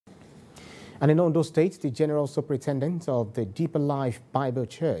And in Ondo State, the General Superintendent of the Deeper Life Bible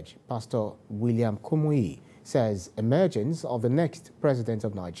Church, Pastor William Kumuyi, says emergence of the next president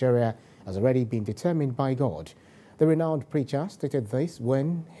of Nigeria has already been determined by God. The renowned preacher stated this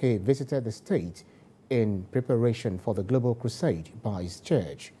when he visited the state in preparation for the global crusade by his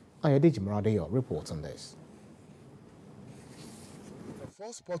church. Ayodiji Muradeyo reports on this. The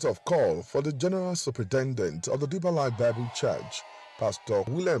first port of call for the General Superintendent of the Deeper Life Bible Church, Pastor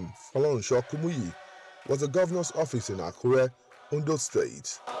William Kumuyi, was the governor's office in Akure, Ondo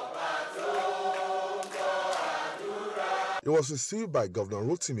State. He was received by Governor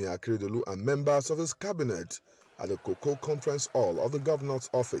Rotimi Akeredolu and members of his cabinet at the Cocoa Conference Hall of the governor's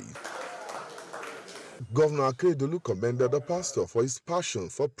office. Governor Akeredolu commended the pastor for his passion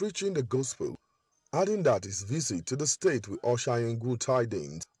for preaching the gospel, adding that his visit to the state will usher in good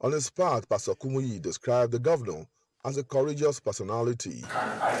tidings. On his part, Pastor Kumuyi described the governor as a courageous personality.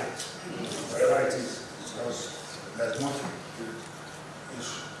 Whatever it is, because there's nothing,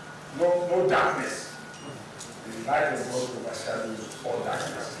 no darkness. The light of God overshadows all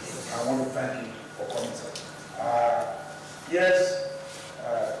darkness. I want to thank you for coming, sir. Yes,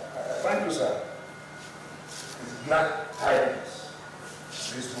 thank you, sir. It's glad tidings.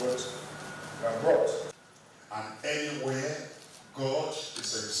 These words were brought. And anywhere God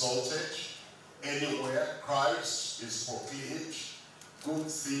is exalted, anywhere Christ is proclaimed,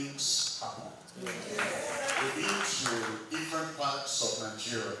 good things happen. We've been to different parts of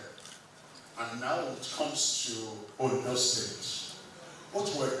Nigeria, and now it comes to Ondo State.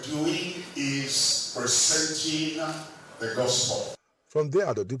 What we're doing is presenting the gospel. From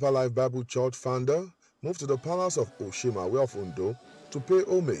there, the Deeper Life Bible Church founder moved to the palace of Oshimawe of Ondo to pay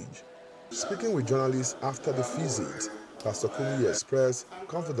homage. Speaking with journalists after the visit, Pastor Kumuyi expressed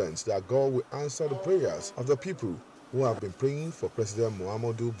confidence that God will answer the prayers of the people who have been praying for President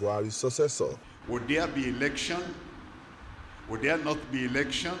Muhammadu Buhari's successor. Would there be election? Would there not be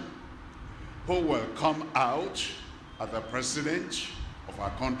election? Who will come out as the president of our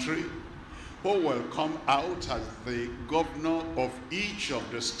country? Who will come out as the governor of each of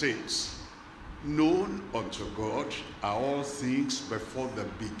the states? Known unto God are all things before the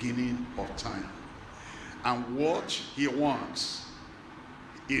beginning of time. And what he wants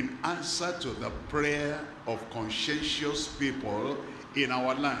in answer to the prayer of conscientious people in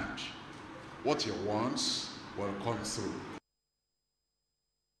our land, what he wants will come through.